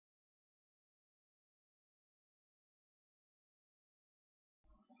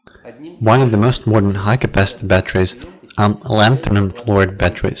One of the most modern high-capacity batteries are Lanthanum Fluoride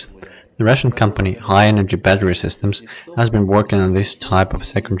batteries. The Russian company High Energy Battery Systems has been working on this type of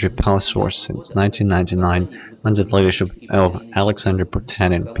secondary power source since 1999 under the leadership of Alexander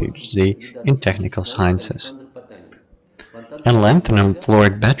Potanin, PhD, in technical sciences. A lanthanum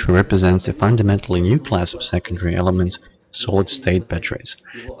fluoride battery represents a fundamentally new class of secondary elements, solid-state batteries.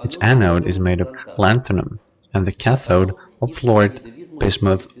 Its anode is made of lanthanum, and the cathode of fluoride,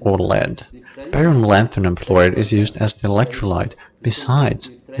 bismuth, or lead. Barium lanthanum fluoride is used as the electrolyte. Besides,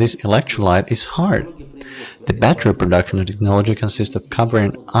 this electrolyte is hard. The battery production technology consists of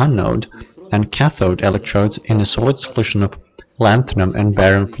covering anode and cathode electrodes in a solid solution of lanthanum and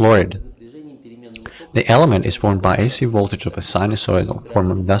barium fluoride. The element is formed by AC voltage of a sinusoidal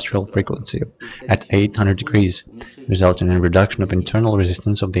form of industrial frequency at 800 degrees, resulting in a reduction of internal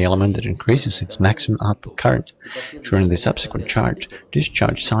resistance of the element that increases its maximum output current. During the subsequent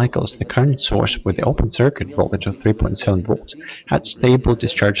discharge cycles, the current source with the open circuit voltage of 3.7 volts had stable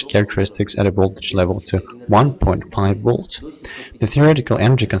discharge characteristics at a voltage level to 1.5 volts. The theoretical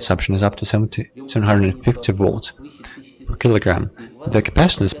energy consumption is up to 750 volts per kilogram. The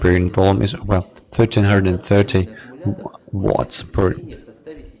capacitance per unit volume is over 1330 watts per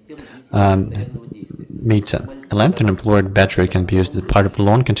meter. A lanthanum fluoride battery can be used as part of a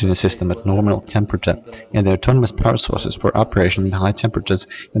long continuous system at normal temperature, and the autonomous power sources for operation at high temperatures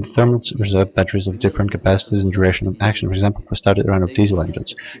and the thermal reserve batteries of different capacities and duration of action, for example for started run of diesel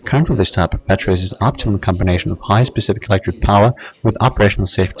engines. Current of this type of batteries is an optimum combination of high specific electric power with operational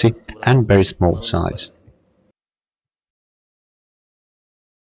safety and very small size.